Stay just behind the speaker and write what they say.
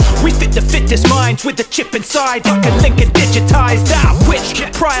minds with a chip inside, like a link and digitized out, which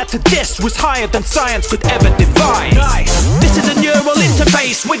prior to this was higher than science could ever devise. This is a neural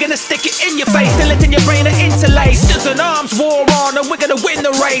interface, we're gonna stick it in your face, till it in your brain are interlaced. There's an arms war on and we're gonna win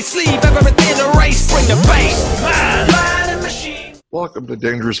the race, leave everything a race, bring the bass. Man and machine. Welcome to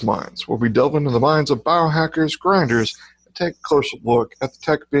Dangerous Minds, where we delve into the minds of biohackers, grinders, and take a closer look at the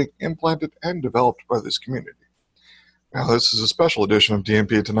tech being implanted and developed by this community. Now, this is a special edition of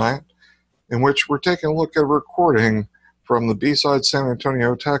DMP Tonight, in which we're taking a look at a recording from the B-Side San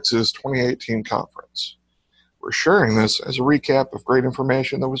Antonio, Texas 2018 conference. We're sharing this as a recap of great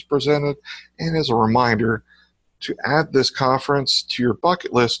information that was presented and as a reminder to add this conference to your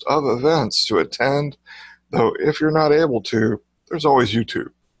bucket list of events to attend, though if you're not able to, there's always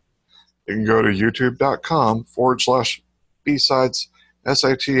YouTube. You can go to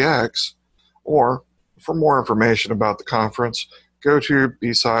youtube.com/BsidesSATX, or for more information about the conference, go to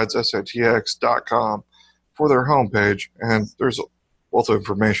bsidessatx.com for their homepage, and there's both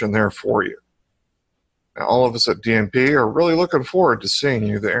information there for you. Now, all of us at DMP are really looking forward to seeing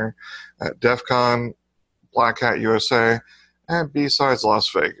you there at DEF CON, Black Hat USA, and B-Sides Las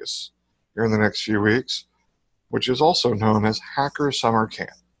Vegas here in the next few weeks, which is also known as Hacker Summer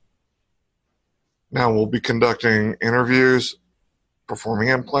Camp. Now, we'll be conducting interviews, performing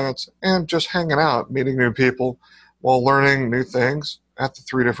implants, and just hanging out, meeting new people while learning new things at the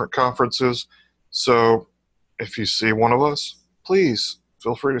 3 different conferences. So if you see one of us, please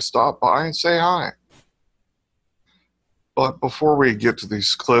feel free to stop by and say hi. But before we get to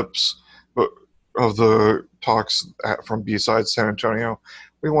these clips of the talks from B-Side San Antonio,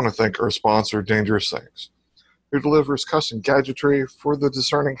 we want to thank our sponsor, Dangerous Things, who delivers custom gadgetry for the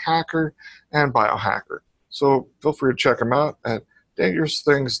discerning hacker and biohacker. So feel free to check them out at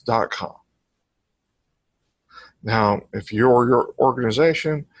dangerousthings.com. Now, if your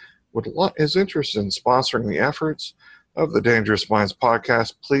organization is interested in sponsoring the efforts of the Dangerous Minds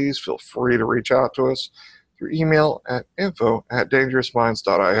podcast, please feel free to reach out to us through email at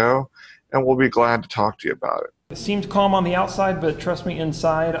info@dangerousminds.io, and we'll be glad to talk to you about it. It seemed calm on the outside, but trust me,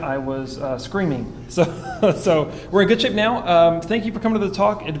 inside I was screaming. So we're in good shape now. Thank you for coming to the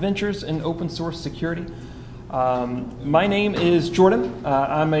talk, Adventures in Open Source Security. My name is Jordan.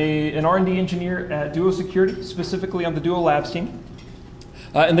 I'm an R&D engineer at Duo Security, specifically on the Duo Labs team.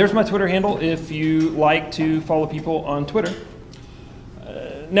 And there's my Twitter handle if you like to follow people on Twitter.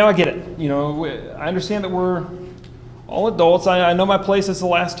 Now I get it. You know, I understand that we're all adults. I know my place is the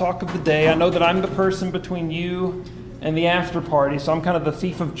last talk of the day. I know that I'm the person between you and the after party, so I'm kind of the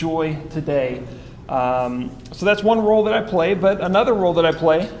thief of joy today. So that's one role that I play, but another role that I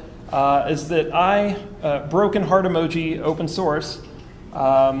play is that I, broken heart emoji, open source,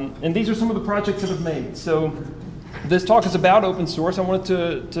 and these are some of the projects that I've made. So this talk is about open source. I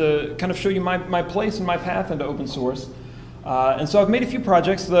wanted to kind of show you my place and my path into open source. And so I've made a few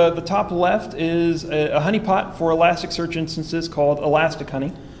projects. The top left is a honeypot for Elasticsearch instances called Elastic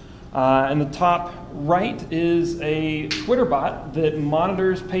Honey. And the top right is a Twitter bot that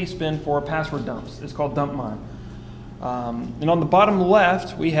monitors pastebin for password dumps. It's called DumpMon. And on the bottom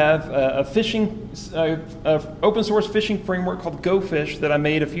left, we have a open source phishing framework called GoFish that I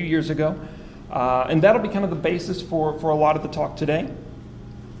made a few years ago. And that'll be kind of the basis for a lot of the talk today.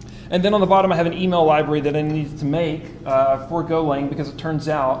 And then on the bottom, I have an email library that I needed to make for Golang, because it turns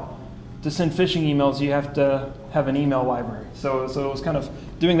out to send phishing emails, you have to have an email library. So it was kind of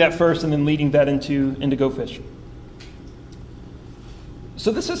doing that first and then leading that into GoFish.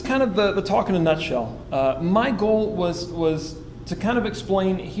 So this is kind of the talk in a nutshell. My goal was to kind of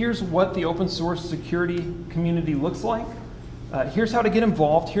explain, here's what the open source security community looks like. Here's how to get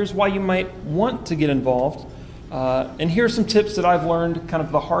involved. Here's why you might want to get involved. And here's some tips that I've learned kind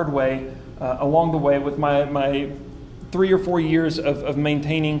of the hard way along the way with my 3 or 4 years of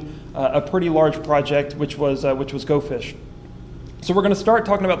maintaining a pretty large project, which was GoFish. So we're going to start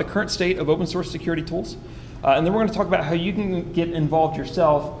talking about the current state of open source security tools. And then we're going to talk about how you can get involved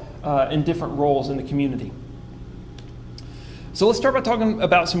yourself in different roles in the community. So let's start by talking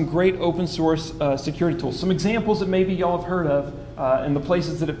about some great open source security tools, some examples that maybe y'all have heard of and the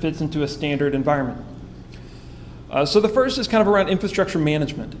places that it fits into a standard environment. So the first is kind of around infrastructure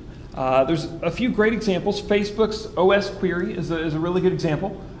management. There's a few great examples. Facebook's OS Query is a really good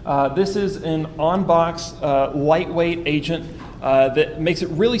example. This is an on-box lightweight agent that makes it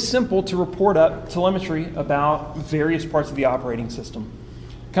really simple to report up telemetry about various parts of the operating system.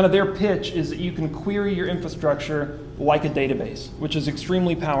 Kind of their pitch is that you can query your infrastructure like a database, which is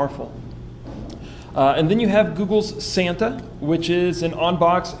extremely powerful. And then you have Google's Santa, which is an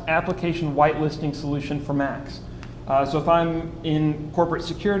on-box application whitelisting solution for Macs. So if I'm in corporate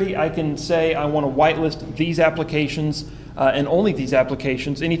security, I can say I want to whitelist these applications and only these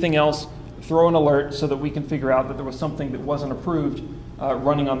applications. Anything else, throw an alert so that we can figure out that there was something that wasn't approved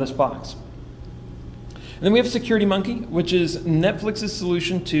running on this box. And then we have Security Monkey, which is Netflix's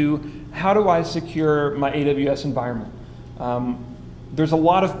solution to how do I secure my AWS environment. There's a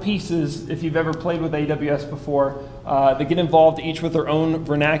lot of pieces, if you've ever played with AWS before, that get involved, each with their own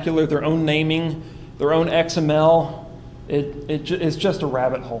vernacular, their own naming, their own XML. It's just a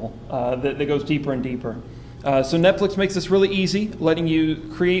rabbit hole that goes deeper and deeper. So Netflix makes this really easy, letting you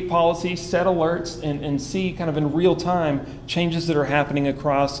create policies, set alerts, and see kind of in real time changes that are happening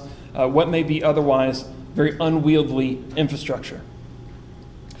across what may be otherwise very unwieldy infrastructure.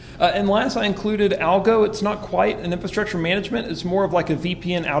 And last, I included Algo. It's not quite an infrastructure management. It's more of like a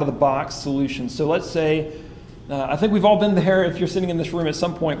VPN out-of-the-box solution. So let's say, I think we've all been there if you're sitting in this room at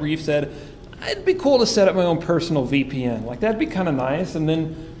some point where you've said, it'd be cool to set up my own personal VPN. Like, that'd be kind of nice. And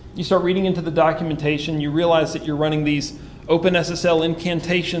then you start reading into the documentation, you realize that you're running these OpenSSL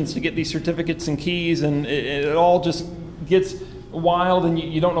incantations to get these certificates and keys, and it all just gets wild, and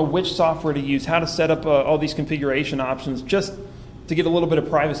you don't know which software to use, how to set up all these configuration options just to get a little bit of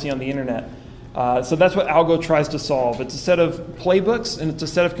privacy on the internet. So that's what Algo tries to solve. It's a set of playbooks, and it's a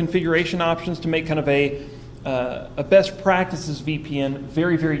set of configuration options to make kind of a best practices VPN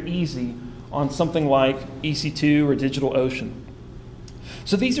very, very easy on something like EC2 or DigitalOcean.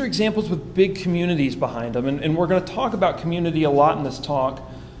 So these are examples with big communities behind them, and we're going to talk about community a lot in this talk,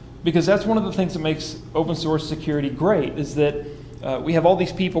 because that's one of the things that makes open source security great, is that we have all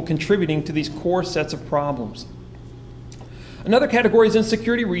these people contributing to these core sets of problems. Another category is in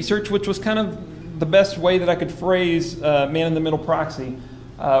security research, which was kind of the best way that I could phrase man-in-the-middle proxy,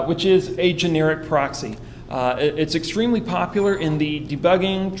 which is a generic proxy. It's extremely popular in the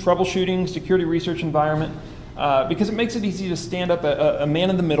debugging, troubleshooting, security research environment because it makes it easy to stand up a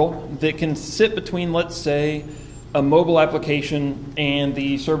man-in-the-middle that can sit between, let's say, a mobile application and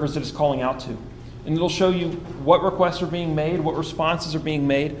the servers that it's calling out to. And it'll show you what requests are being made, what responses are being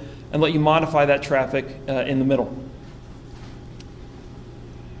made, and let you modify that traffic in the middle.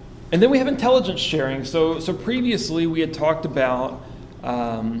 And then we have intelligence sharing. So previously we had talked about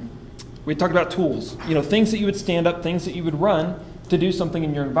tools, things that you would stand up, things that you would run to do something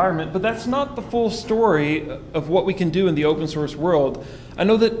in your environment. But that's not the full story of what we can do in the open source world. I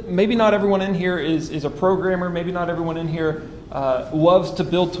know that maybe not everyone in here is a programmer. Maybe not everyone in here loves to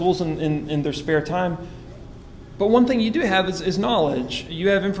build tools in their spare time. But one thing you do have is knowledge. You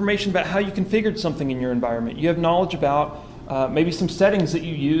have information about how you configured something in your environment. You have knowledge about maybe some settings that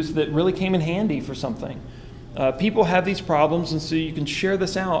you use that really came in handy for something. People have these problems, and so you can share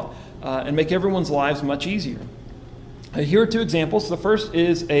this out and make everyone's lives much easier. Here are two examples. The first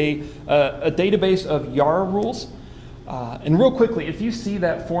is a database of YAR rules. And real quickly, if you see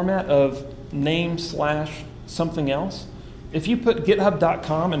that format of name/something else, if you put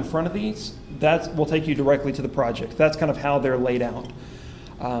github.com in front of these, that will take you directly to the project. That's kind of how they're laid out.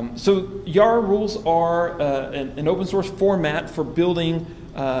 So YAR rules are an open source format for building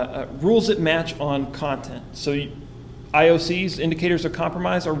rules that match on content. So IOCs, indicators of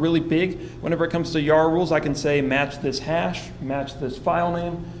compromise, are really big. Whenever it comes to YAR rules, I can say match this hash, match this file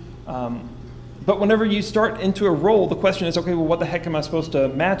name. But whenever you start into a role, the question is, okay, well, what the heck am I supposed to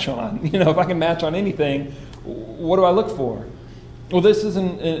match on? If I can match on anything, what do I look for? Well, this is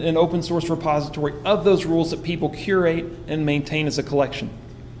an open source repository of those rules that people curate and maintain as a collection.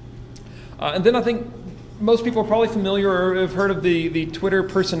 And then I think most people are probably familiar or have heard of the Twitter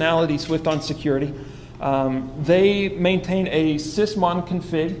personality Swift on security. They maintain a sysmon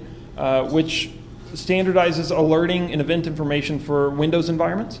config, which standardizes alerting and event information for Windows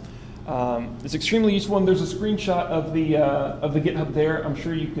environments. It's extremely useful, and there's a screenshot of the GitHub there. I'm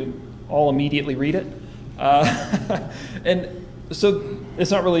sure you could all immediately read it. And so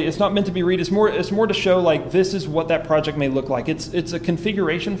it's not meant to be read. It's more to show like this is what that project may look like. It's a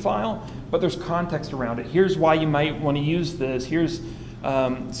configuration file, but there's context around it. Here's why you might want to use this. Here's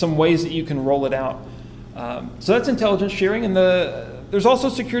some ways that you can roll it out. So that's intelligence sharing, and there's also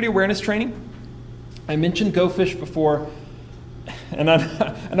security awareness training. I mentioned GoFish before, and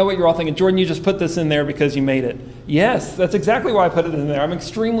I know what you're all thinking. Jordan, you just put this in there because you made it. Yes, that's exactly why I put it in there. I'm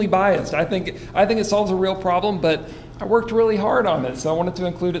extremely biased. I think it solves a real problem, but I worked really hard on it, so I wanted to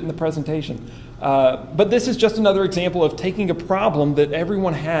include it in the presentation. But this is just another example of taking a problem that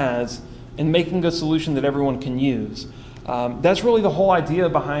everyone has and making a solution that everyone can use. That's really the whole idea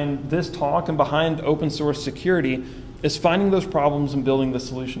behind this talk and behind open source security, is finding those problems and building the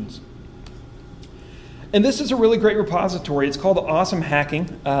solutions. And this is a really great repository. It's called Awesome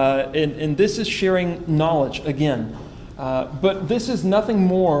Hacking, and this is sharing knowledge again. But this is nothing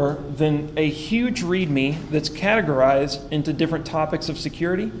more than a huge README that's categorized into different topics of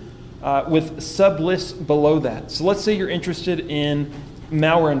security with sub-lists below that. So let's say you're interested in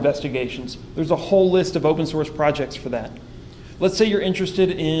malware investigations. There's a whole list of open source projects for that. Let's say you're interested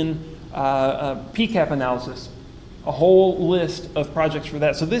in PCAP analysis. A whole list of projects for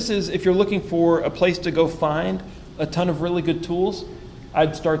that. So this is, if you're looking for a place to go find a ton of really good tools,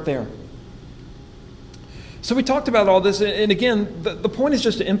 I'd start there. So we talked about all this, and again, the point is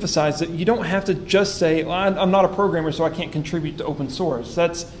just to emphasize that you don't have to just say, well, I'm not a programmer, so I can't contribute to open source.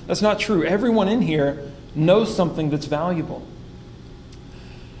 That's not true. Everyone in here knows something that's valuable.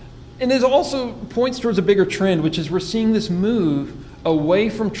 And it also points towards a bigger trend, which is we're seeing this move away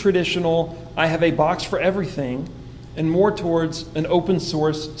from traditional, I have a box for everything, and more towards an open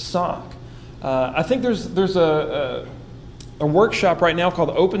source SOC. I think there's a workshop right now called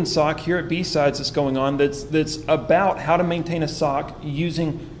OpenSOC here at B-Sides that's going on that's about how to maintain a SOC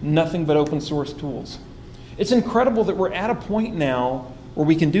using nothing but open source tools. It's incredible that we're at a point now where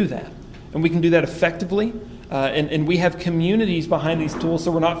we can do that, and we can do that effectively, and we have communities behind these tools,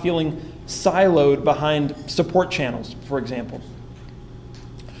 so we're not feeling siloed behind support channels, for example.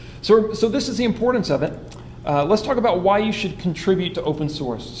 So this is the importance of it. Let's talk about why you should contribute to open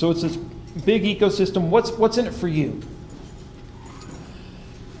source. So it's this big ecosystem. What's in it for you?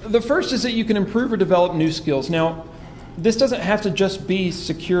 The first is that you can improve or develop new skills. Now, this doesn't have to just be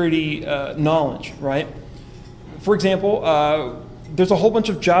security knowledge, right? For example, there's a whole bunch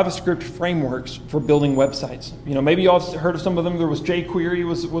of JavaScript frameworks for building websites. You know, maybe you all have heard of some of them. There was jQuery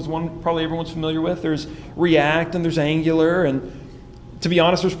was one probably everyone's familiar with. There's React and there's Angular, and to be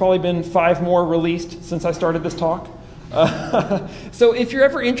honest, there's probably been 5 more released since I started this talk. So if you're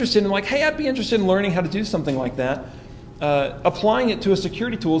ever interested in like, hey, I'd be interested in learning how to do something like that, applying it to a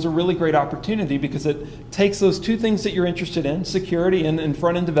security tool is a really great opportunity because it takes those two things that you're interested in, security and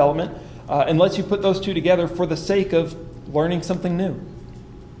front-end development, and lets you put those two together for the sake of learning something new.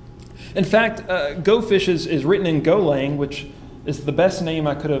 In fact, GoFish is written in Golang, which is the best name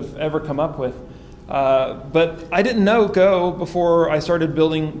I could have ever come up with. But I didn't know Go before I started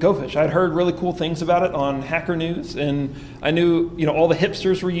building GoFish. I'd heard really cool things about it on Hacker News, and I knew all the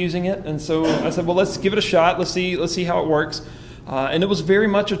hipsters were using it, and so I said, well, let's give it a shot. Let's see how it works. And it was very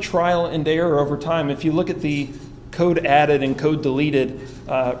much a trial and error over time. If you look at the code added and code deleted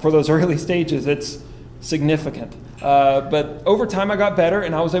for those early stages, it's significant. But over time I got better,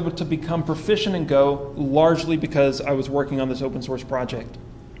 and I was able to become proficient in Go largely because I was working on this open source project.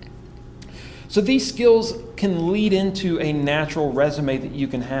 So these skills can lead into a natural resume that you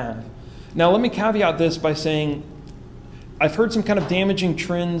can have. Now let me caveat this by saying I've heard some kind of damaging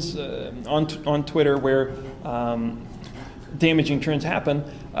trends on Twitter where damaging trends happen,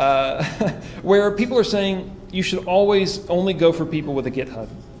 where people are saying you should always only go for people with a GitHub.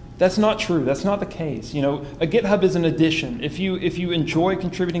 That's not true. That's not the case. A GitHub is an addition. If you enjoy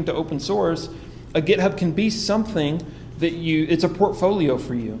contributing to open source, a GitHub can be something that it's a portfolio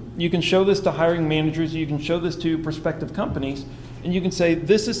for you. You can show this to hiring managers, you can show this to prospective companies, and you can say,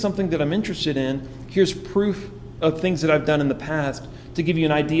 this is something that I'm interested in, here's proof of things that I've done in the past to give you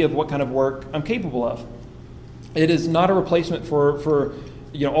an idea of what kind of work I'm capable of. It is not a replacement for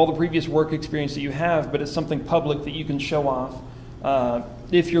all the previous work experience that you have, but it's something public that you can show off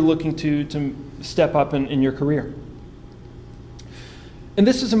if you're looking to step up in your career. And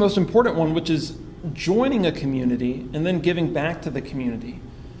this is the most important one, which is joining a community and then giving back to the community.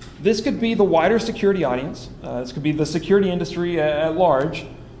 This could be the wider security audience, this could be the security industry at large,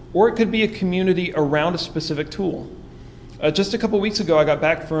 or it could be a community around a specific tool. Just a couple weeks ago I got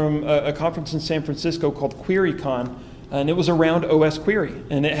back from a conference in San Francisco called QueryCon, and it was around OS Query,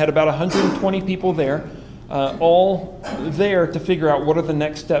 and it had about 120 people there, all there to figure out what are the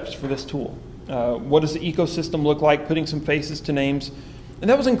next steps for this tool. What does the ecosystem look like, putting some faces to names. And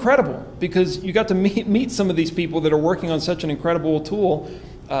that was incredible because you got to meet some of these people that are working on such an incredible tool,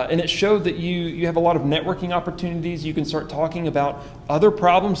 and it showed that you have a lot of networking opportunities. You can start talking about other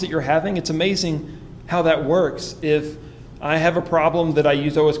problems that you're having. It's amazing how that works. If I have a problem that I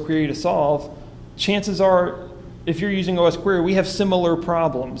use OS Query to solve, chances are if you're using OS Query, we have similar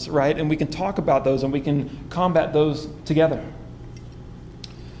problems, right? And we can talk about those and we can combat those together.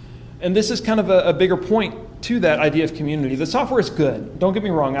 And this is kind of a bigger point to that idea of community. The software is good. Don't get me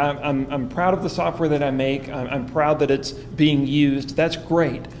wrong. I'm proud of the software that I make. I'm proud that it's being used. That's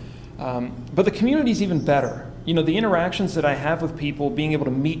great. But the community is even better. You know, the interactions that I have with people, being able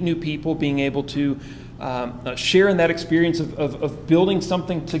to meet new people, being able to share in that experience of building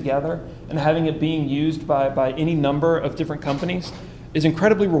something together and having it being used by any number of different companies is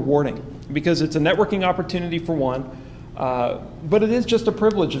incredibly rewarding, because it's a networking opportunity for one, but it is just a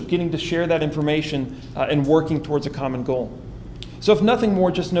privilege of getting to share that information and working towards a common goal. So if nothing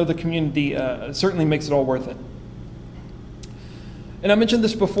more, just know the community certainly makes it all worth it. And I mentioned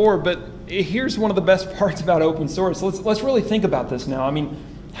this before, but here's one of the best parts about open source. Let's really think about this now. I mean,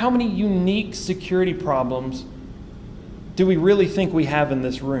 how many unique security problems do we really think we have in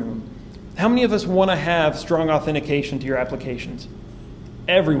this room? How many of us want to have strong authentication to your applications?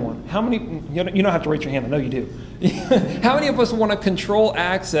 Everyone. How many, you don't have to raise your hand, I know you do. How many of us want to control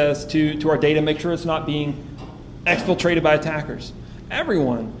access to our data, make sure it's not being exfiltrated by attackers?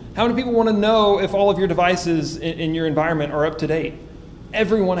 Everyone. How many people want to know if all of your devices in your environment are up to date?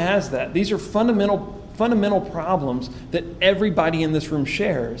 Everyone has that. These are fundamental problems that everybody in this room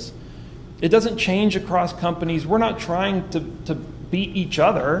shares. It doesn't change across companies. We're not trying to beat each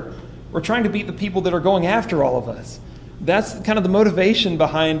other. We're trying to beat the people that are going after all of us. That's kind of the motivation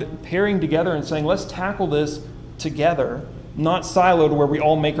behind pairing together and saying, let's tackle this together, not siloed where we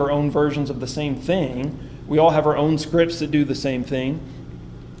all make our own versions of the same thing. We all have our own scripts that do the same thing.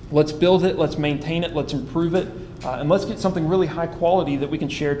 Let's build it, let's maintain it, let's improve it, and let's get something really high quality that we can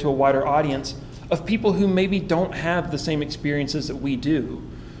share to a wider audience of people who maybe don't have the same experiences that we do.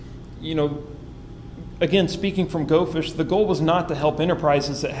 You know, again, speaking from GoFish, the goal was not to help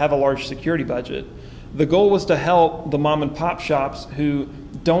enterprises that have a large security budget. The goal was to help the mom and pop shops who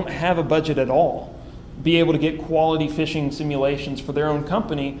don't have a budget at all be able to get quality phishing simulations for their own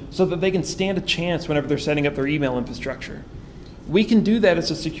company so that they can stand a chance whenever they're setting up their email infrastructure. We can do that as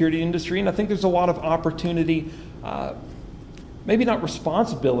a security industry, and I think there's a lot of opportunity, maybe not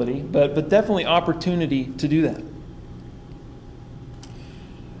responsibility, but definitely opportunity to do that.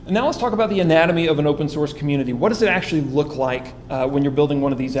 And now let's talk about the anatomy of an open source community. What does it actually look like when you're building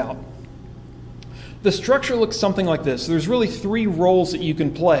one of these out? The structure looks something like this. There's really three roles that you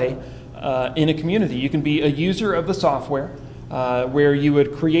can play in a community. You can be a user of the software, where you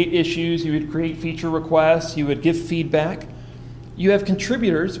would create issues, you would create feature requests, you would give feedback. You have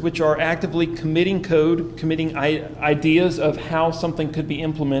contributors, which are actively committing code, committing ideas of how something could be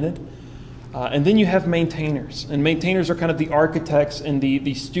implemented. And then you have maintainers. And maintainers are kind of the architects and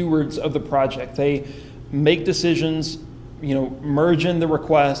the stewards of the project. They make decisions, you know, merge in the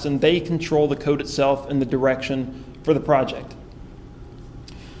request, and they control the code itself and the direction for the project.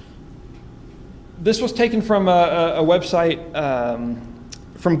 This was taken from a website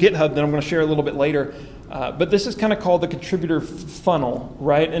from GitHub that I'm going to share a little bit later. But this is kind of called the contributor funnel,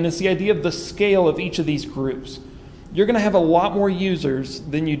 right? And it's the idea of the scale of each of these groups. You're going to have a lot more users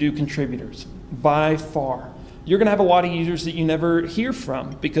than you do contributors, by far. You're going to have a lot of users that you never hear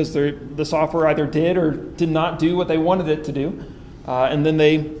from because the software either did or did not do what they wanted it to do, and then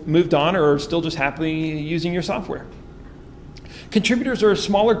they moved on or are still just happily using your software. Contributors are a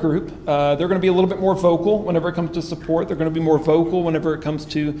smaller group. They're going to be a little bit more vocal whenever it comes to support. They're going to be more vocal whenever it comes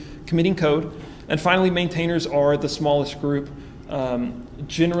to committing code. And finally, maintainers are the smallest group,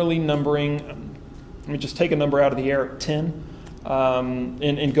 generally numbering, let me just take a number out of the air, 10.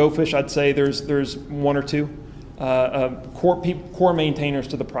 In GoFish, I'd say there's one or two core maintainers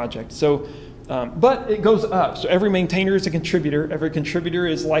to the project. So, but it goes up. So every maintainer is a contributor. Every contributor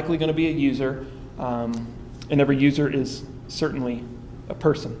is likely going to be a user. And every user is certainly a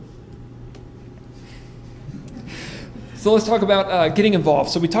person. So let's talk about getting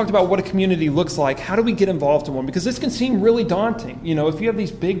involved. So we talked about what a community looks like. How do we get involved in one? Because this can seem really daunting. You know, if you have these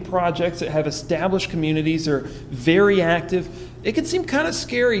big projects that have established communities, are very active, it can seem kind of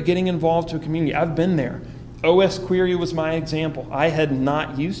scary getting involved to a community. I've been there. OS Query was my example. I had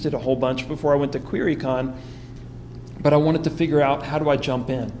not used it a whole bunch before I went to QueryCon, but I wanted to figure out, how do I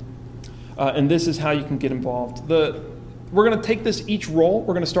jump in? And this is how you can get involved. We're going to take this each role.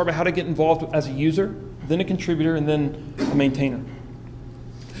 We're going to start by how to get involved as a user, then a contributor, and then a maintainer.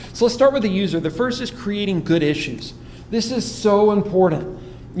 So let's start with the user. The first is creating good issues. This is so important.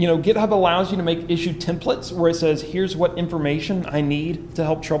 You know, GitHub allows you to make issue templates where it says, here's what information I need to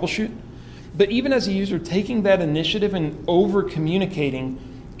help troubleshoot. But even as a user, taking that initiative and over-communicating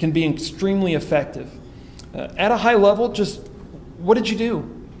can be extremely effective. At a high level, just what did you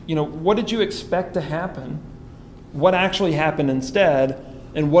do? You know, what did you expect to happen? What actually happened instead?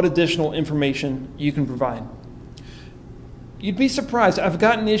 And what additional information you can provide. You'd be surprised. I've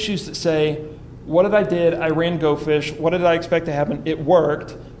gotten issues that say, what did I did? I ran GoFish. What did I expect to happen? It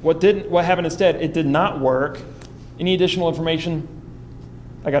worked. What happened instead? It did not work. Any additional information?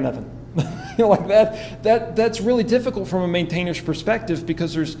 I got nothing. Like that's really difficult from a maintainer's perspective,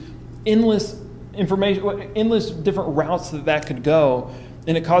 because there's endless information, endless different routes that could go,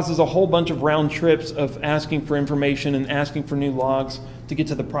 and it causes a whole bunch of round trips of asking for information and asking for new logs to get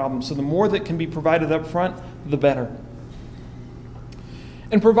to the problem. So the more that can be provided up front, the better.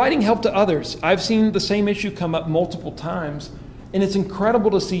 And providing help to others. I've seen the same issue come up multiple times, and it's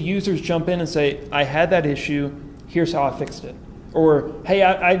incredible to see users jump in and say, I had that issue, here's how I fixed it. Or, hey,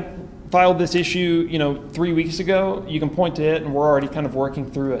 I filed this issue 3 weeks ago, you can point to it, and we're already kind of working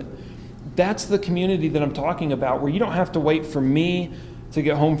through it. That's the community that I'm talking about, where you don't have to wait for me to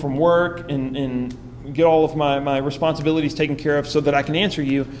get home from work and get all of my responsibilities taken care of so that I can answer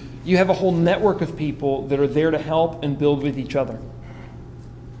you. You have a whole network of people that are there to help and build with each other.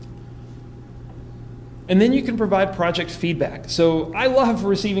 And then you can provide project feedback. So I love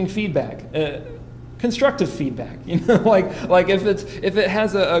receiving feedback, constructive feedback. Like if it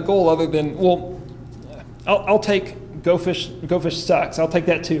has a goal other than, well, I'll take go fish sucks. I'll take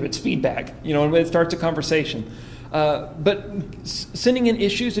that too. It's feedback, and it starts a conversation. But sending in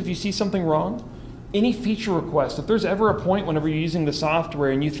issues if you see something wrong, any feature request. If there's ever a point whenever you're using the software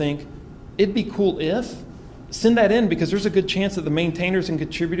and you think it'd be cool if, send that in, because there's a good chance that the maintainers and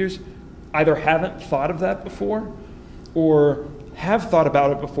contributors either haven't thought of that before or have thought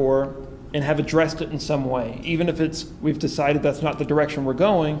about it before and have addressed it in some way. Even if we've decided that's not the direction we're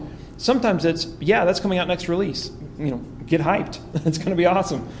going, sometimes it's, yeah, that's coming out next release. Get hyped. It's going to be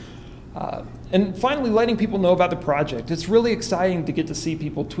awesome. And finally, letting people know about the project. It's really exciting to get to see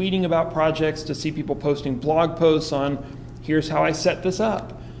people tweeting about projects, to see people posting blog posts on, here's how I set this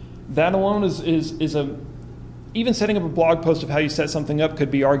up. That alone is even setting up a blog post of how you set something up could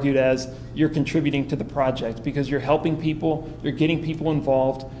be argued as you're contributing to the project, because you're helping people, you're getting people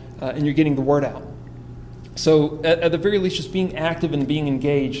involved, and you're getting the word out. So at the very least, just being active and being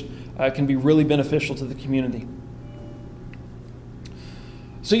engaged can be really beneficial to the community.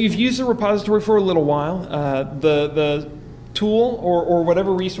 So you've used the repository for a little while. The tool or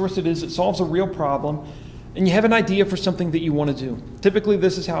whatever resource it is, it solves a real problem, and you have an idea for something that you want to do. Typically,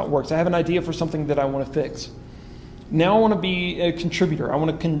 this is how it works. I have an idea for something that I want to fix. Now I want to be a contributor. I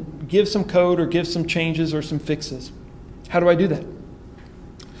want to give some code or give some changes or some fixes. How do I do that?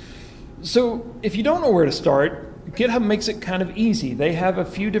 So if you don't know where to start, GitHub makes it kind of easy. They have a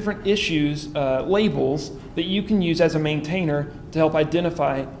few different issues, labels, that you can use as a maintainer to help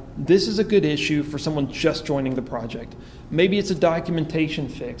identify this is a good issue for someone just joining the project. Maybe it's a documentation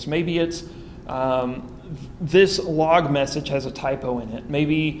fix. Maybe it's this log message has a typo in it.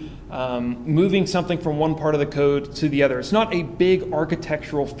 Maybe moving something from one part of the code to the other. It's not a big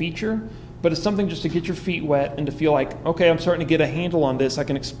architectural feature, but it's something just to get your feet wet and to feel like, okay, I'm starting to get a handle on this. I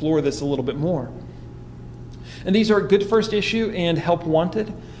can explore this a little bit more. And these are a good first issue and help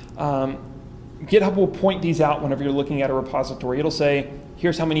wanted. GitHub will point these out whenever you're looking at a repository. It'll say,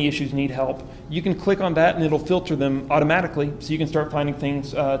 here's how many issues need help. You can click on that and it'll filter them automatically so you can start finding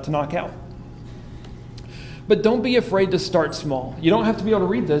things to knock out. But don't be afraid to start small. You don't have to be able to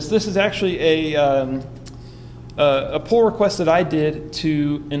read this. This is actually a pull request that I did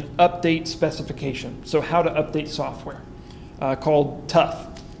to an update specification. So how to update software called Tough.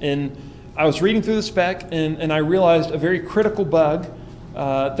 And I was reading through the spec and I realized a very critical bug.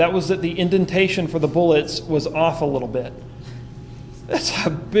 That was that the indentation for the bullets was off a little bit. That's a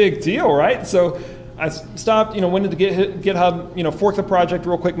big deal, right? So I stopped, went into GitHub, forked the project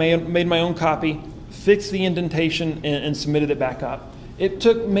real quick, made my own copy, fixed the indentation, and submitted it back up. It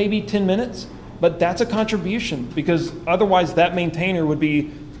took maybe 10 minutes, but that's a contribution, because otherwise that maintainer would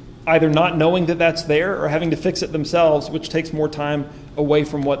be either not knowing that that's there or having to fix it themselves, which takes more time away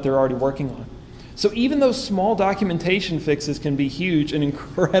from what they're already working on. So even those small documentation fixes can be huge and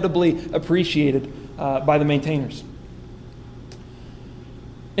incredibly appreciated by the maintainers.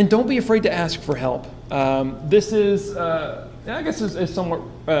 And don't be afraid to ask for help. This is, I guess, is somewhat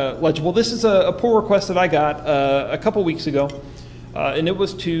legible. This is a pull request that I got a couple weeks ago, and it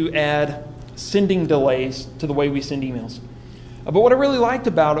was to add sending delays to the way we send emails. But what I really liked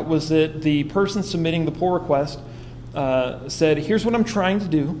about it was that the person submitting the pull request said, here's what I'm trying to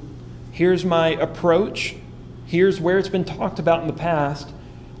do. Here's my approach. Here's where it's been talked about in the past,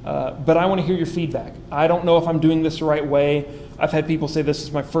 but I want to hear your feedback. I don't know if I'm doing this the right way. I've had people say this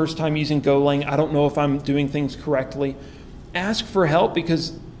is my first time using Golang. I don't know if I'm doing things correctly. Ask for help,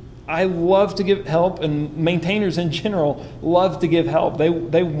 because I love to give help, and maintainers in general love to give help.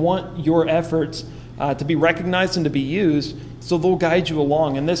 They want your efforts to be recognized and to be used, so they'll guide you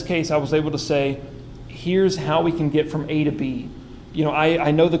along. In this case, I was able to say, here's how we can get from A to B. I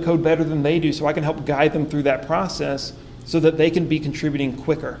know the code better than they do, so I can help guide them through that process so that they can be contributing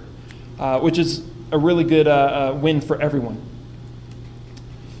quicker. which is a really good win for everyone.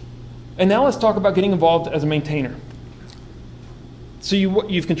 And now let's talk about getting involved as a maintainer. So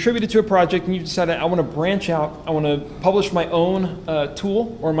you've contributed to a project and you've decided, I want to branch out, I want to publish my own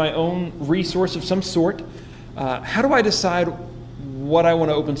tool or my own resource of some sort. How do I decide what I want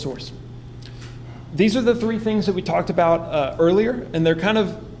to open source? These are the three things that we talked about earlier, and they're kind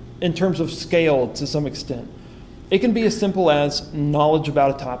of in terms of scale to some extent. It can be as simple as knowledge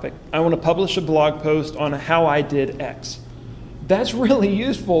about a topic. I want to publish a blog post on how I did X. That's really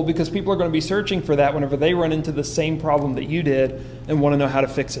useful because people are going to be searching for that whenever they run into the same problem that you did and want to know how to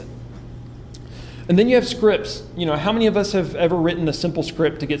fix it. And then you have scripts. How many of us have ever written a simple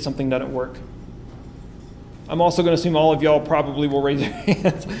script to get something done at work? I'm also going to assume all of y'all probably will raise your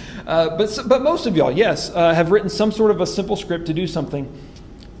hands. But most of y'all, yes, have written some sort of a simple script to do something.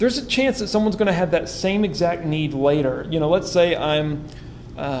 There's a chance that someone's going to have that same exact need later. Let's say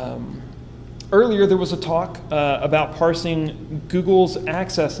earlier there was a talk about parsing Google's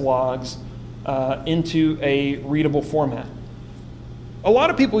access logs into a readable format. A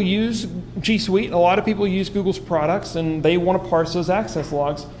lot of people use G Suite, a lot of people use Google's products, and they want to parse those access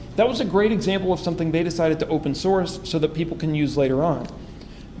logs. That was a great example of something they decided to open source so that people can use later on.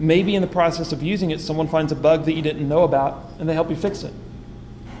 Maybe in the process of using it, someone finds a bug that you didn't know about, and they help you fix it.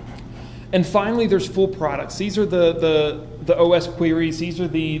 And finally, there's full products. These are the OS queries. These are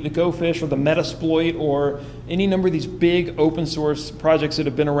the GoFish or the Metasploit or any number of these big open source projects that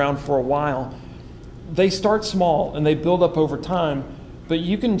have been around for a while. They start small and they build up over time, but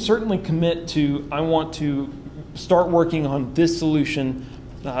you can certainly commit to, I want to start working on this solution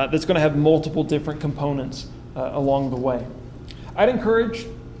that's going to have multiple different components along the way. I'd encourage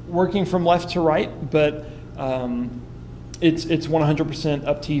working from left to right, but it's 100%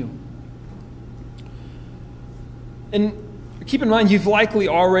 up to you. And keep in mind, you've likely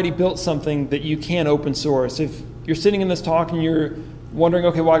already built something that you can open source. If you're sitting in this talk and you're wondering,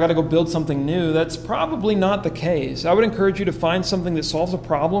 okay, well, I got to go build something new, that's probably not the case. I would encourage you to find something that solves a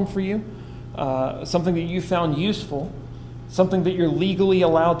problem for you, something that you found useful, something that you're legally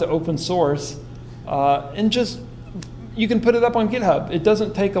allowed to open source, and just, you can put it up on GitHub. It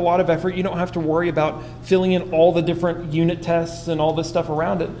doesn't take a lot of effort. You don't have to worry about filling in all the different unit tests and all this stuff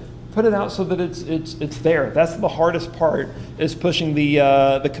around it. Put it out so that it's there. That's the hardest part, is pushing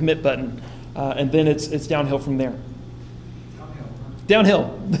the commit button, and then it's downhill from there.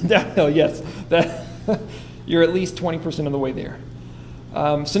 Downhill, yes. You're at least 20% of the way there.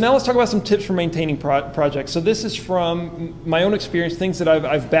 So now let's talk about some tips for maintaining projects. So this is from my own experience, things that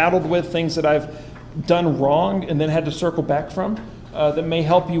I've battled with, things that I've done wrong and then had to circle back from that may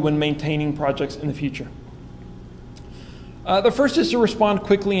help you when maintaining projects in the future. The first is to respond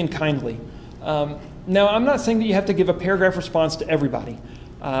quickly and kindly. Now, I'm not saying that you have to give a paragraph response to everybody,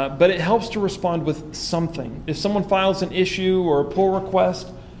 but it helps to respond with something. If someone files an issue or a pull request,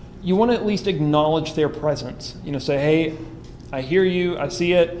 you want to at least acknowledge their presence. Say, hey, I hear you, I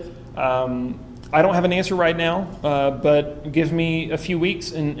see it. I don't have an answer right now, but give me a few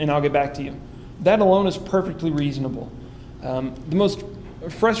weeks and I'll get back to you. That alone is perfectly reasonable. The most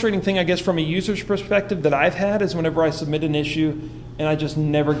frustrating thing, I guess, from a user's perspective that I've had is whenever I submit an issue and I just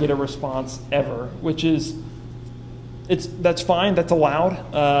never get a response ever, which is, that's fine, that's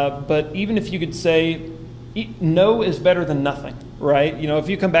allowed, but even if you could say, no is better than nothing, right? If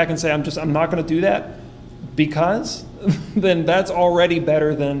you come back and say, I'm not going to do that because, then that's already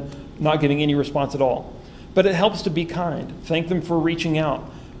better than not getting any response at all. But it helps to be kind. Thank them for reaching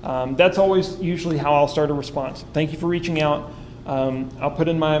out. That's always usually how I'll start a response. Thank you for reaching out. I'll put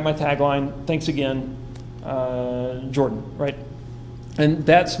in my tagline, thanks again, Jordan, right? And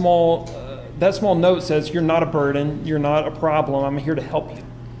that small note says, you're not a burden, you're not a problem, I'm here to help you.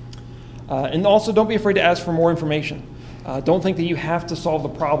 And also, don't be afraid to ask for more information. Don't think that you have to solve the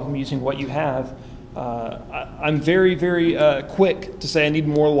problem using what you have. I'm very, very quick to say I need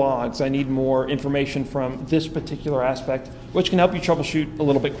more logs, I need more information from this particular aspect, which can help you troubleshoot a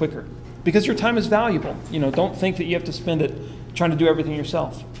little bit quicker. Because your time is valuable. Don't think that you have to spend it trying to do everything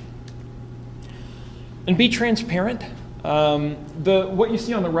yourself. And be transparent. What you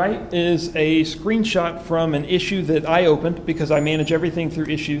see on the right is a screenshot from an issue that I opened because I manage everything through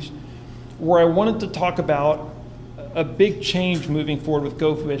issues, where I wanted to talk about a big change moving forward with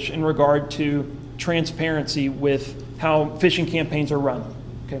GoFish in regard to transparency with how phishing campaigns are run.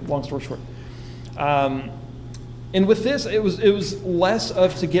 Okay, long story short. And with this, it was less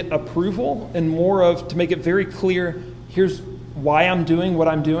of to get approval and more of to make it very clear, here's why I'm doing what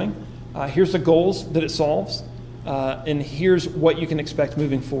I'm doing, here's the goals that it solves, and here's what you can expect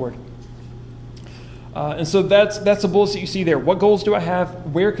moving forward. And so that's the bullets that you see there. What goals do I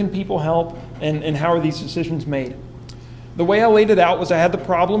have? Where can people help? And how are these decisions made? The way I laid it out was I had the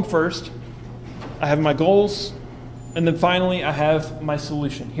problem first, I have my goals, and then finally I have my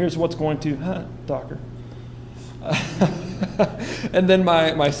solution. Here's what's going to, Docker. And then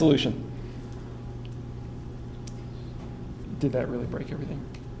my solution. Did that really break everything?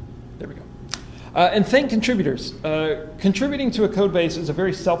 There we go. And thank contributors. Contributing to a code base is a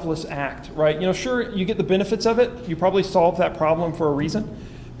very selfless act, right? You know, sure, you get the benefits of it. You probably solved that problem for a reason,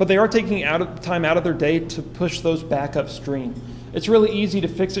 but they are taking time out of their day to push those back upstream. It's really easy to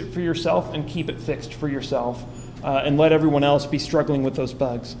fix it for yourself and keep it fixed for yourself and let everyone else be struggling with those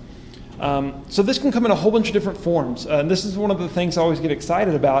bugs. So this can come in a whole bunch of different forms. And this is one of the things I always get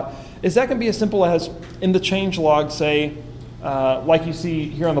excited about, is that can be as simple as in the change log, say, like you see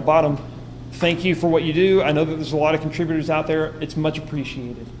here on the bottom, thank you for what you do. I know that there's a lot of contributors out there. It's much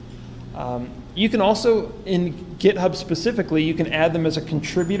appreciated. You can also, in GitHub specifically, you can add them as a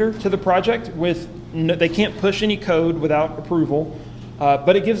contributor to the project with, they can't push any code without approval,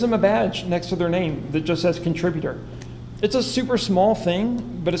 but it gives them a badge next to their name that just says contributor. It's a super small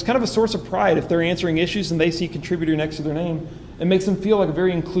thing, but it's kind of a source of pride if they're answering issues and they see contributor next to their name. It makes them feel like a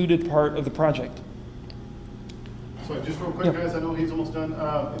very included part of the project. So just real quick, guys, I know he's almost done.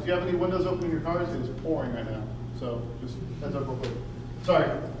 If you have any windows open in your cars, it is pouring right now. So just heads up real quick. Sorry.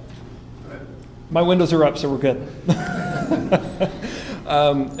 My windows are up, so we're good.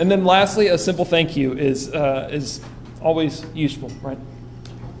 And then lastly, a simple thank you is always useful, right?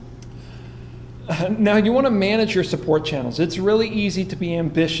 Now, you want to manage your support channels. It's really easy to be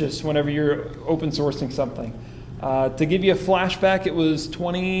ambitious whenever you're open sourcing something. To give you a flashback, it was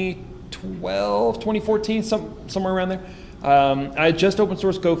 2012, 2014, somewhere around there. I had just open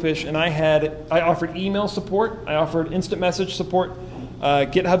sourced GoFish, and I offered email support, I offered instant message support,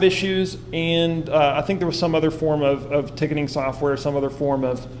 GitHub issues, and I think there was some other form of ticketing software, some other form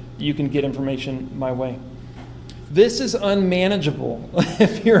of you can get information my way. This is unmanageable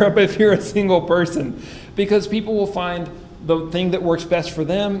if you're a single person, because people will find the thing that works best for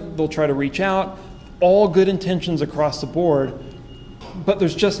them. They'll try to reach out, all good intentions across the board, but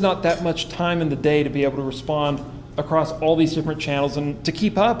there's just not that much time in the day to be able to respond across all these different channels and to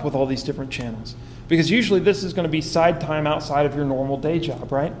keep up with all these different channels. Because usually this is going to be side time outside of your normal day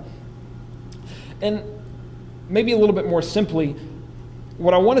job, right? And maybe a little bit more simply,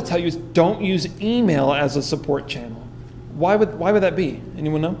 what I want to tell you is don't use email as a support channel. Why would that be?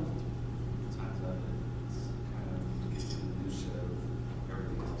 Anyone know?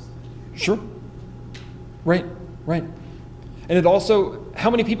 Sure. Right. And it also,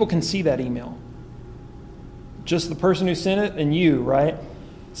 how many people can see that email? Just the person who sent it and you, right?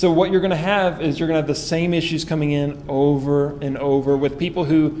 So what you're going to have is you're going to have the same issues coming in over and over with people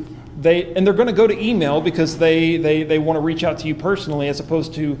who they're going to go to email because they want to reach out to you personally as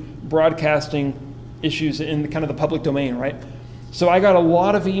opposed to broadcasting issues in kind of the public domain, right? So I got a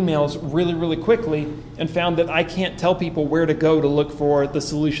lot of emails really, really quickly and found that I can't tell people where to go to look for the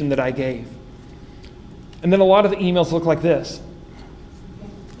solution that I gave. And then a lot of the emails look like this.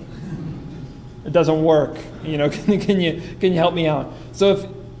 It doesn't work. You know, can you help me out?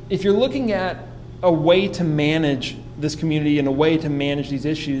 So if you're looking at a way to manage this community and a way to manage these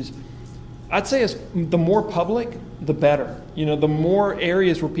issues, I'd say the more public, the better. You know, the more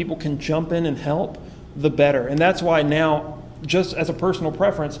areas where people can jump in and help, the better. And that's why now, just as a personal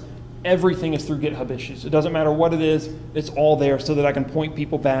preference, everything is through GitHub issues. It doesn't matter what it is, it's all there so that I can point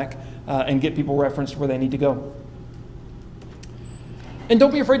people back and get people referenced where they need to go. And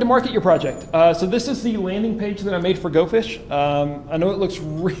don't be afraid to market your project. So this is the landing page that I made for GoFish. I know it looks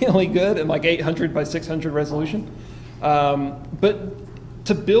really good in like 800 by 600 resolution. But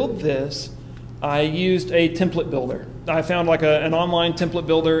to build this, I used a template builder. I found like an online template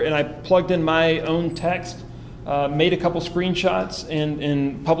builder, and I plugged in my own text, made a couple screenshots,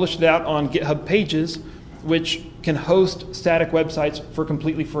 and published it out on GitHub Pages, which can host static websites for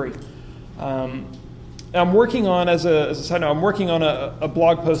completely free. I'm working on, as a side note, I'm working on a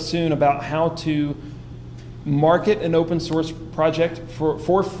blog post soon about how to market an open source project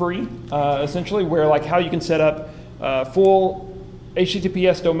for free, essentially, where like how you can set up full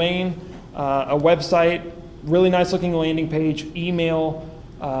HTTPS domain, a website, really nice looking landing page, email,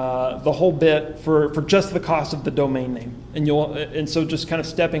 the whole bit for just the cost of the domain name. And so just kind of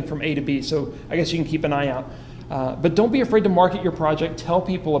stepping from A to B. So I guess you can keep an eye out. But don't be afraid to market your project. Tell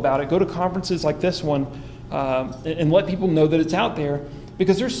people about it. Go to conferences like this one and let people know that it's out there,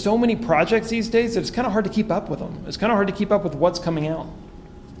 because there's so many projects these days that it's kind of hard to keep up with them. It's kind of hard to keep up with what's coming out.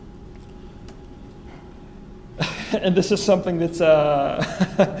 And this is something that's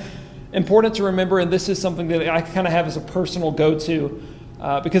important to remember, and this is something that I kind of have as a personal go-to,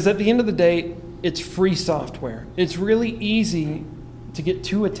 because at the end of the day, it's free software. It's really easy to get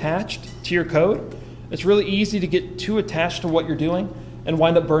too attached to your code. It's really easy to get too attached to what you're doing and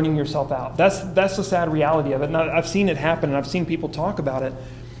wind up burning yourself out. That's the sad reality of it. And I've seen it happen, and I've seen people talk about it,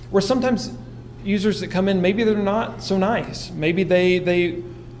 where sometimes users that come in, maybe they're not so nice. Maybe they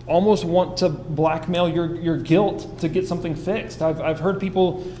almost want to blackmail your guilt to get something fixed. I've heard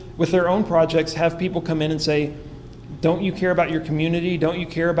people with their own projects have people come in and say, don't you care about your community? Don't you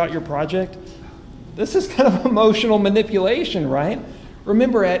care about your project? This is kind of emotional manipulation, right?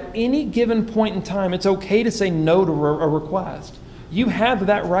 Remember, at any given point in time, it's okay to say no to a request. You have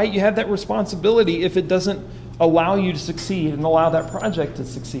that right, you have that responsibility if it doesn't allow you to succeed and allow that project to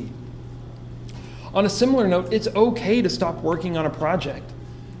succeed. On a similar note, it's okay to stop working on a project.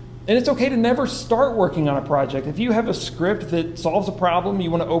 And it's okay to never start working on a project. If you have a script that solves a problem,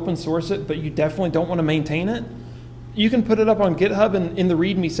 you want to open source it, but you definitely don't want to maintain it, you can put it up on GitHub and in the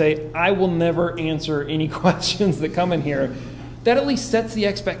README say, I will never answer any questions that come in here. That at least sets the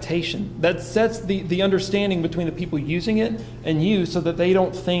expectation. That sets the understanding between the people using it and you so that they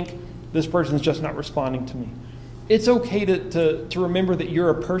don't think this person's just not responding to me. It's okay to remember that you're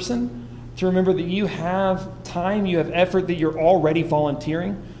a person, to remember that you have time, you have effort, that you're already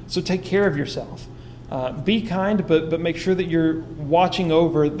volunteering. So take care of yourself. Be kind, but make sure that you're watching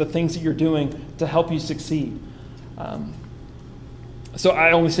over the things that you're doing to help you succeed. So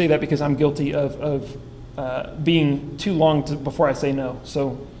I only say that because I'm guilty of being too long before I say no.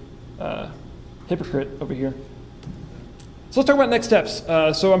 So hypocrite over here. So let's talk about next steps.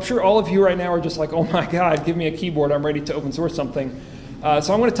 So I'm sure all of you right now are just like, oh my God, give me a keyboard. I'm ready to open source something.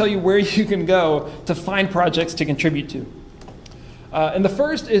 So I'm going to tell you where you can go to find projects to contribute to. And the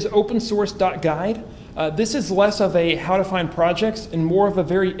first is opensource.guide. This is less of a how to find projects and more of a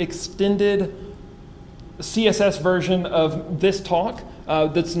very extended CSS version of this talk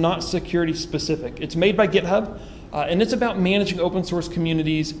that's not security specific. It's made by GitHub, and it's about managing open source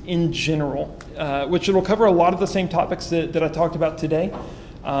communities in general, which it'll cover a lot of the same topics that I talked about today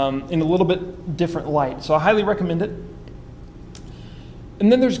in a little bit different light. So I highly recommend it.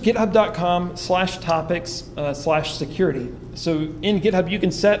 And then there's github.com/topics/security. So in GitHub, you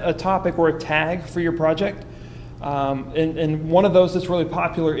can set a topic or a tag for your project. And one of those that's really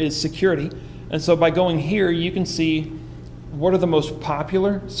popular is security. And so by going here, you can see what are the most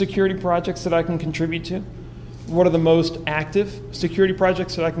popular security projects that I can contribute to? What are the most active security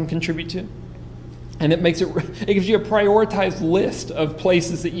projects that I can contribute to? And it gives you a prioritized list of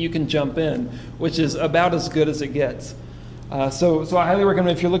places that you can jump in, which is about as good as it gets. So I highly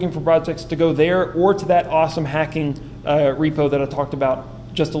recommend if you're looking for projects to go there or to that awesome hacking repo that I talked about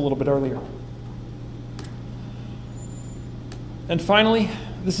just a little bit earlier. And finally,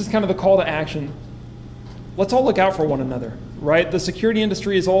 this is kind of the call to action. Let's all look out for one another, right? The security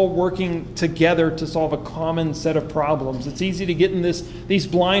industry is all working together to solve a common set of problems. It's easy to get in these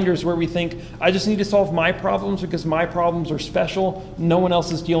blinders where we think, I just need to solve my problems because my problems are special. No one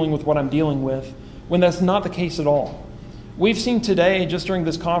else is dealing with what I'm dealing with, when that's not the case at all. We've seen today, just during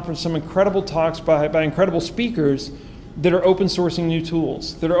this conference, some incredible talks by incredible speakers that are open sourcing new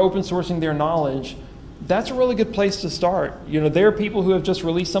tools, that are open sourcing their knowledge. That's a really good place to start. There are people who have just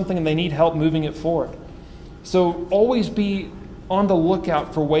released something and they need help moving it forward. So always be on the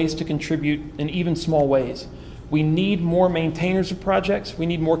lookout for ways to contribute in even small ways. We need more maintainers of projects. We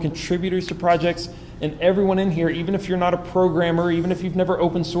need more contributors to projects. And everyone in here, even if you're not a programmer, even if you've never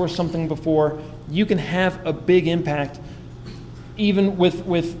open sourced something before, you can have a big impact even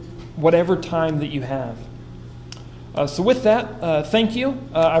with whatever time that you have. So with that, thank you.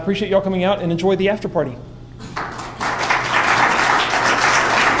 I appreciate y'all coming out and enjoy the after party.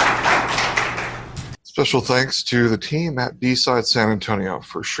 Special thanks to the team at B-Side San Antonio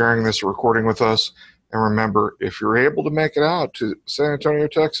for sharing this recording with us. And remember, if you're able to make it out to San Antonio,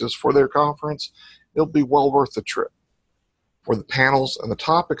 Texas for their conference, it'll be well worth the trip. For the panels and the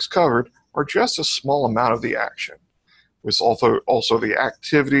topics covered are just a small amount of the action. There's also the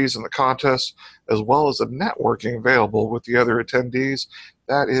activities and the contests, as well as the networking available with the other attendees.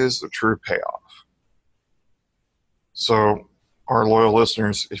 That is the true payoff. So, our loyal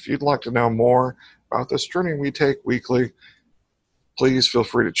listeners, if you'd like to know more about this journey we take weekly, please feel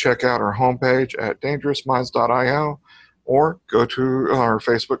free to check out our homepage at dangerousminds.io or go to our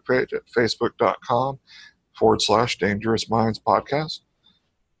Facebook page at facebook.com/dangerousmindspodcast.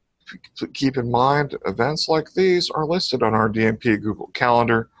 Keep in mind, events like these are listed on our DMP Google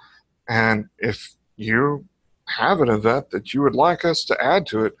Calendar, and if you have an event that you would like us to add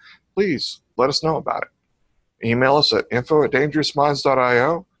to it, please let us know about it. Email us at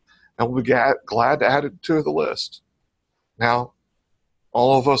info@dangerousminds.io, and we'll be glad to add it to the list. Now,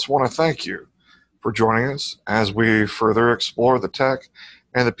 all of us want to thank you for joining us as we further explore the tech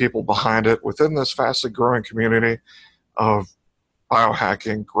and the people behind it within this fastly growing community of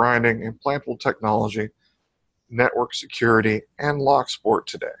biohacking, grinding, implantable technology, network security, and lock sport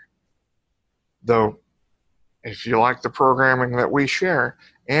today. Though, if you like the programming that we share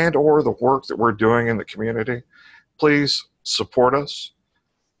and or the work that we're doing in the community, please support us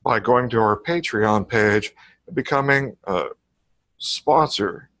by going to our Patreon page and becoming a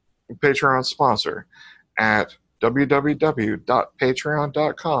Patreon sponsor at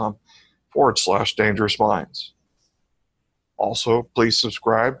www.patreon.com/Dangerous Minds. Also, please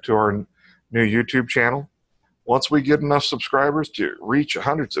subscribe to our new YouTube channel. Once we get enough subscribers to reach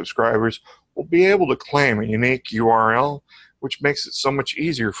 100 subscribers, we'll be able to claim a unique URL, which makes it so much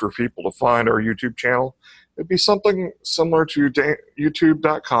easier for people to find our YouTube channel. It'd be something similar to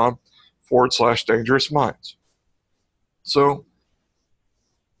youtube.com/Dangerous Minds. So,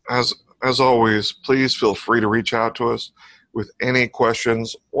 as always, please feel free to reach out to us with any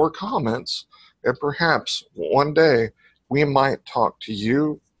questions or comments, and perhaps one day we might talk to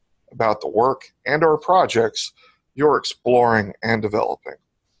you about the work and our projects you're exploring and developing.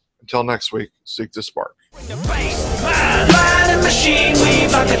 Until next week, seek the spark. Man and machine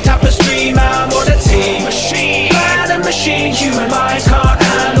weave like a tapestry, man, what a team. Man and machine, human minds can't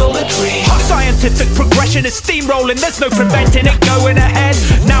handle the dream. Our scientific progression is steamrolling, there's no preventing it going ahead.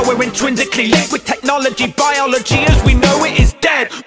 Now we're intrinsically linked with technology, biology as we know it is